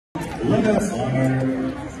Let us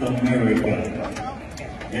honor America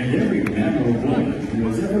and every man or woman who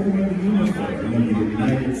has ever worn the uniform of the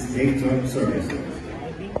United States Armed Services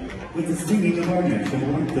with the singing of our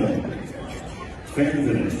national anthem. Fans,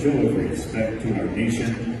 in a show of respect to our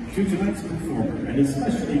nation, to tonight's performer, and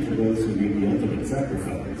especially to those who made the ultimate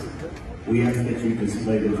sacrifice, we ask that you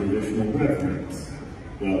display the traditional reverence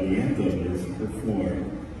while the anthem is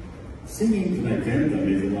performed. Singing tonight's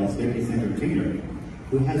anthem is a Las Vegas entertainer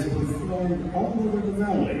who has performed all over the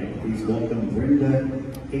valley. Please welcome Brenda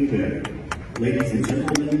Hébert. Ladies and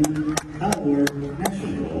gentlemen, our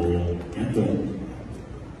national anthem.